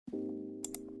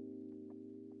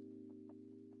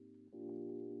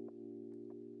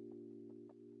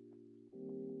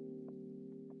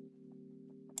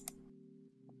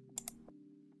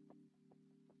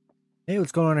Hey,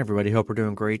 what's going on, everybody? Hope we're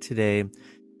doing great today.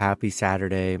 Happy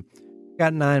Saturday.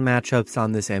 Got 9 matchups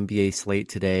on this NBA slate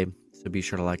today, so be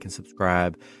sure to like and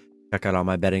subscribe. Check out all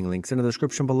my betting links in the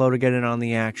description below to get in on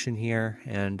the action here.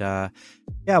 And yeah,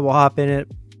 we'll hop in it.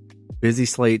 Busy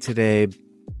slate today,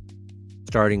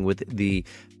 starting with the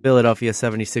Philadelphia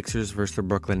 76ers versus the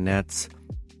Brooklyn Nets.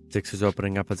 Sixers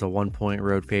opening up as a 1-point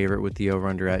road favorite with the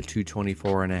over-under at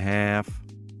 224.5.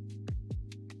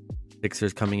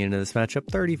 Sixers coming into this matchup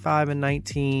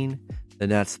 35-19. The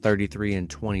Nets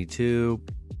 33-22.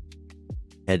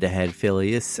 Head-to-head,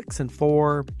 Philly is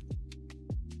 6-4.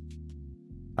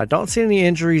 I don't see any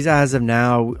injuries as of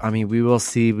now. I mean, we will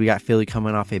see. We got Philly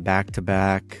coming off a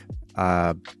back-to-back,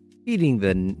 beating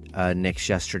the Knicks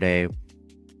yesterday.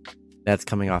 That's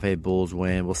coming off a Bulls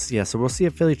win. We'll see. Yeah, so we'll see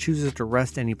if Philly chooses to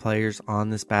rest any players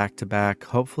on this back-to-back.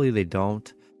 Hopefully they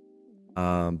don't.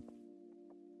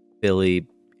 Philly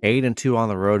 8-2 on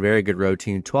the road, very good road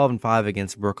team. 12-5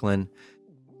 against Brooklyn.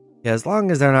 Yeah, as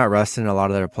long as they're not resting a lot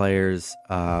of their players,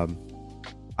 I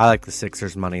like the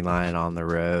Sixers money line on the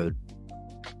road.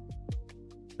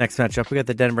 Next matchup, we got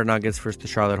the Denver Nuggets versus the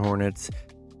Charlotte Hornets.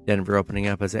 Denver opening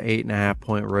up as an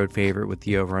 8.5-point road favorite with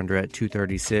the over/under at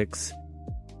 236.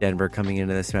 Denver coming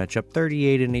into this matchup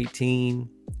 38-18.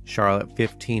 Charlotte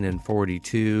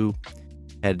 15-42.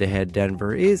 Head-to-head,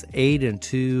 Denver is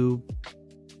 8-2.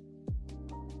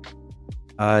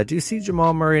 Do see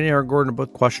Jamal Murray and Aaron Gordon are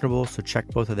both questionable, so check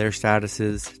both of their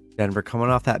statuses. Denver coming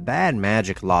off that bad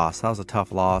Magic loss. That was a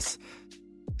tough loss.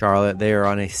 Charlotte, they are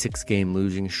on a 6-game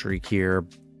losing streak here.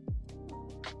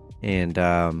 And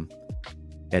yeah,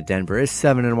 Denver is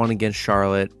 7-1 against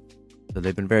Charlotte. So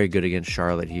they've been very good against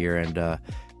Charlotte here. And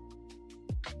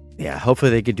yeah, hopefully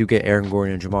they could get Aaron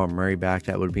Gordon and Jamal Murray back.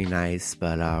 That would be nice.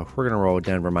 But we're going to roll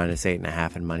Denver minus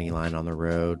 8.5 and money line on the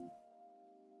road.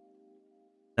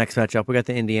 Next matchup, we got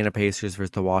the Indiana Pacers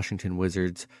versus the Washington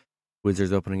Wizards.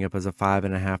 Wizards opening up as a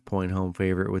 5.5-point home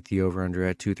favorite with the over/under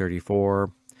at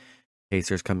 234.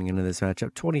 Pacers coming into this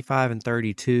matchup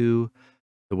 25-32.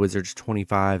 The Wizards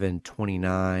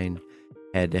 25-29.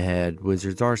 Head-to-head,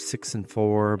 Wizards are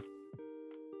 6-4.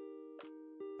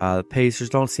 The Pacers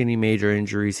don't see any major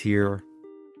injuries here.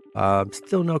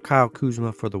 Still no Kyle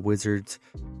Kuzma for the Wizards.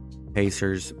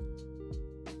 Pacers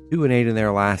 2-8 in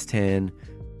their last 10.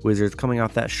 Wizards coming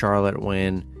off that Charlotte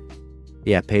win.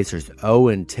 Yeah, Pacers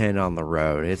 0-10 on the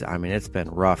road. It's been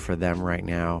rough for them right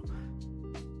now.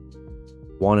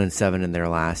 1-7 in their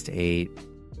last 8.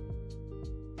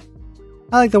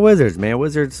 I like the Wizards, man.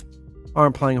 Wizards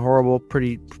aren't playing horrible,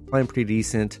 playing pretty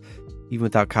decent, even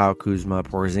without Kyle Kuzma.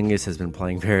 Porzingis has been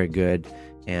playing very good,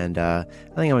 and I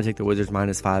think I'm gonna take the Wizards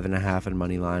minus 5.5 and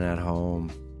money line at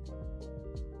home.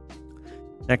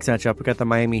 Next matchup, we got the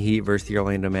Miami Heat versus the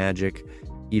Orlando Magic.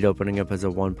 Heat opening up as a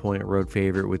 1-point road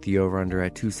favorite with the over/under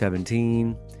at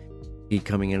 217. Heat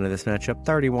coming into this matchup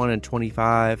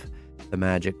 31-25. The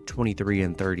Magic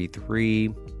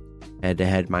 23-33.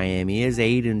 Head-to-head, Miami is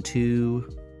 8-2.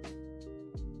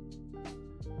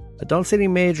 I don't see any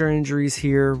major injuries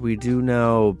here. We do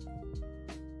know,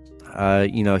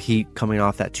 Heat coming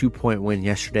off that 2-point win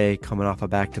yesterday, coming off a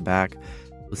back-to-back.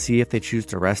 We'll see if they choose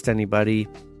to rest anybody.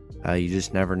 You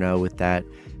just never know with that.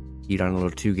 Heat on a little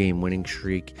 2-game winning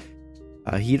streak.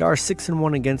 Heat are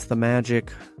 6-1 against the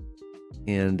Magic.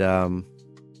 And, as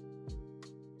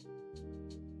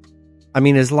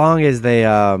long as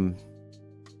the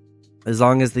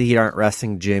Heat aren't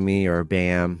resting Jimmy or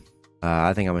Bam,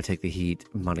 I think I'm going to take the Heat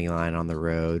money line on the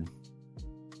road.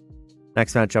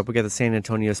 Next matchup, we got the San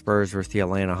Antonio Spurs versus the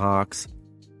Atlanta Hawks.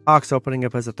 Hawks opening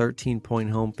up as a 13-point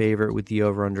home favorite with the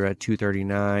over/under at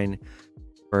 239.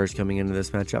 Spurs coming into this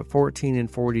matchup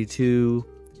 14-42.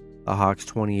 The Hawks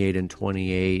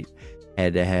 28-28.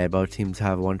 Head-to-head, both teams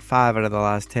have won 5 out of the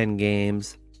last 10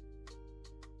 games.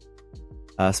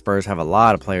 Spurs have a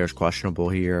lot of players questionable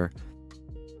here.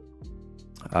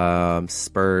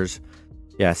 Spurs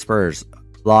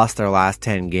lost their last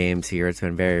 10 games here. It's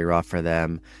been very rough for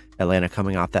them. Atlanta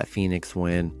coming off that Phoenix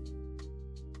win.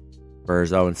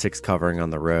 Spurs 0-6 covering on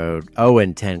the road.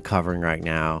 0-10 covering right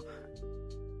now.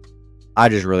 I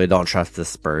just really don't trust the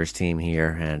Spurs team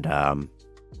here. And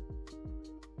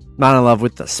not in love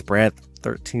with the spread.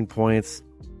 13 points.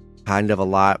 Kind of a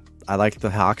lot. I like the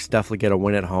Hawks definitely get a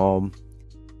win at home.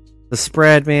 The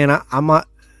spread, man,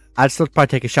 I'd still probably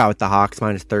take a shot with the Hawks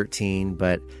minus 13,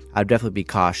 but I'd definitely be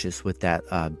cautious with that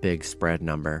big spread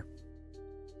number.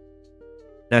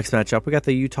 Next matchup, we got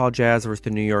the Utah Jazz versus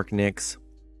the New York Knicks.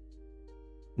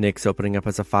 Knicks opening up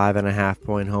as a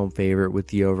 5.5-point home favorite with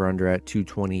the over/under at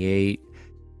 228.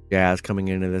 Jazz coming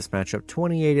into this matchup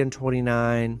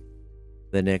 28-29.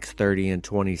 The Knicks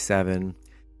 30-27.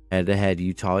 Head to head,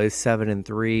 Utah is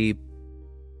 7-3.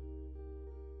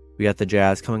 We got the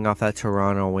Jazz coming off that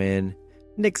Toronto win.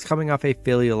 Knicks coming off a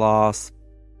Philly loss.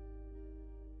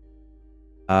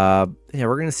 Yeah,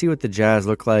 we're gonna see what the Jazz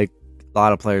look like. A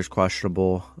lot of players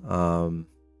questionable.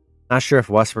 Not sure if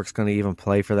Westbrook's gonna even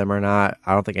play for them or not.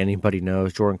 I don't think anybody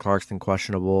knows. Jordan Clarkson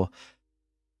questionable.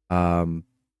 I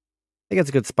think it's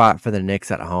a good spot for the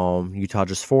Knicks at home. Utah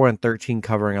just 4-13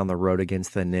 covering on the road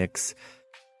against the Knicks.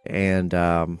 And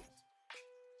yeah,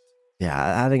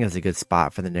 I think it's a good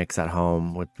spot for the Knicks at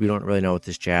home. We don't really know what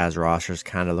this Jazz roster is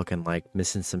kind of looking like,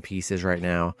 missing some pieces right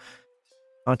now.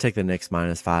 I'll take the Knicks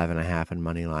 -5.5 and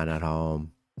money line at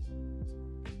home.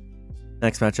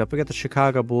 Next matchup, we got the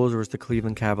Chicago Bulls versus the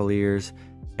Cleveland Cavaliers.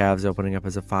 Cavs opening up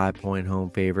as a 5-point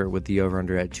home favorite with the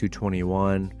over-under at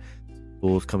 221.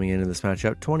 Bulls coming into this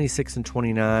matchup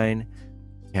 26-29.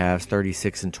 Cavs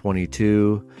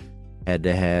 36-22.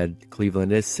 Head-to-head,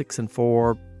 Cleveland is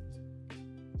 6-4.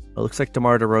 It looks like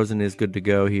DeMar DeRozan is good to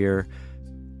go here.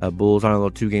 Bulls on a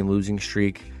little 2-game losing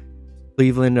streak.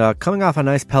 Cleveland coming off a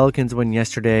nice Pelicans win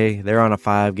yesterday. They're on a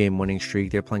 5-game winning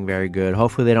streak. They're playing very good.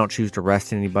 Hopefully they don't choose to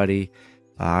rest anybody.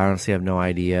 I honestly have no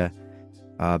idea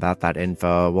about that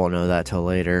info. I won't know that till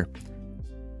later.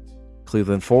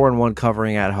 Cleveland 4-1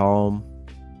 covering at home.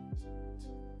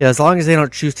 Yeah, as long as they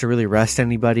don't choose to really rest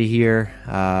anybody here,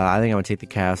 I think I'm going to take the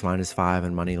Cavs -5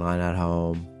 and money line at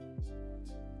home.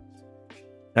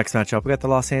 Next matchup, we got the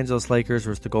Los Angeles Lakers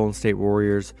versus the Golden State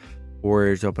Warriors.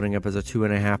 Warriors opening up as a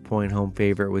 2.5-point home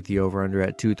favorite with the over-under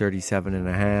at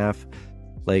 237.5.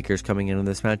 Lakers coming into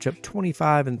this matchup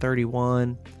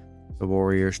 25-31. The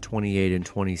Warriors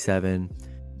 28-27.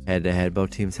 Head-to-head,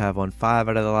 both teams have won 5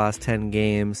 out of the last 10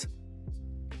 games.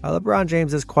 LeBron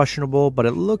James is questionable, but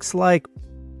it looks like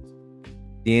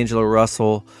D'Angelo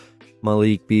Russell,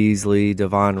 Malik Beasley,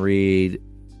 Devon Reed,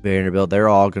 Vanderbilt, they're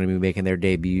all going to be making their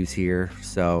debuts here.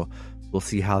 So we'll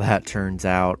see how that turns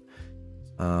out.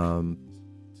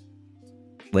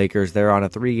 Lakers, they're on a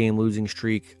 3-game losing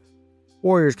streak.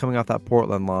 Warriors coming off that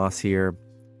Portland loss here.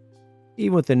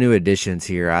 Even with the new additions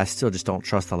here, I still just don't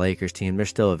trust the Lakers team. They're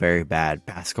still a very bad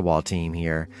basketball team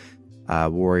here.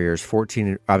 Warriors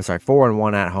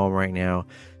 4-1 at home right now.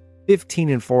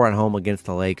 15-4 at home against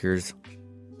the Lakers.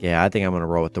 Yeah, I think I'm going to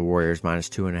roll with the Warriors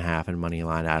 -2.5 and money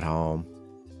line at home.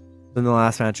 Then the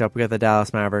last matchup, we got the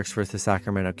Dallas Mavericks versus the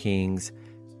Sacramento Kings.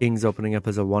 Kings opening up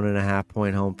as a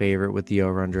 1.5-point home favorite with the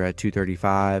over-under at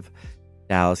 235.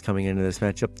 Dallas coming into this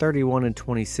matchup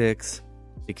 31-26.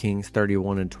 The Kings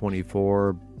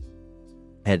 31-24.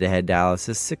 Head-to-head, Dallas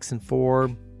is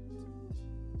 6-4.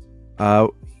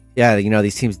 Yeah,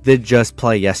 these teams did just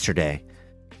play yesterday.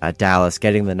 Dallas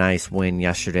getting the nice win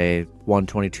yesterday,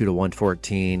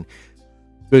 122-114.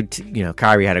 Good,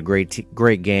 Kyrie had a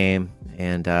great game,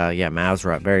 and Mavs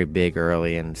were up very big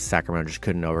early, and Sacramento just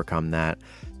couldn't overcome that.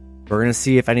 We're gonna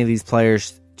see if any of these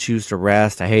players choose to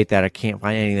rest. I hate that I can't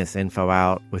find any of this info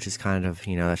out, which is kind of,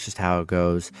 that's just how it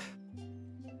goes.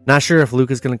 Not sure if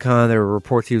Luka's gonna come. There were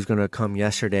reports he was gonna come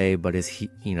yesterday, but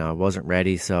wasn't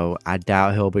ready, so I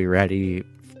doubt he'll be ready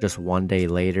just one day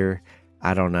later.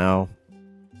 I don't know.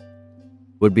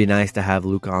 Would be nice to have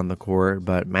Luka on the court,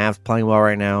 but Mavs playing well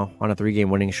right now on a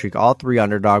 3-game winning streak. All 3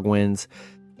 underdog wins.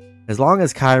 As long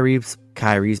as Kyrie's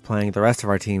playing, the rest of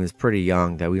our team is pretty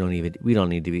young that we don't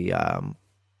need to be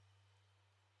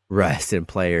resting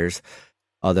players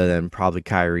other than probably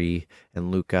Kyrie and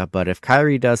Luka. But if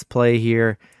Kyrie does play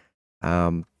here,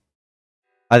 I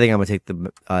think I'm gonna take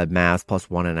the Mavs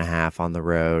 +1.5 on the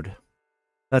road.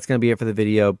 That's going to be it for the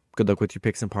video. Good luck with your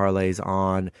picks and parlays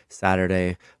on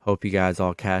Saturday. Hope you guys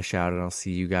all cash out, and I'll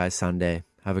see you guys Sunday.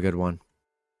 Have a good one.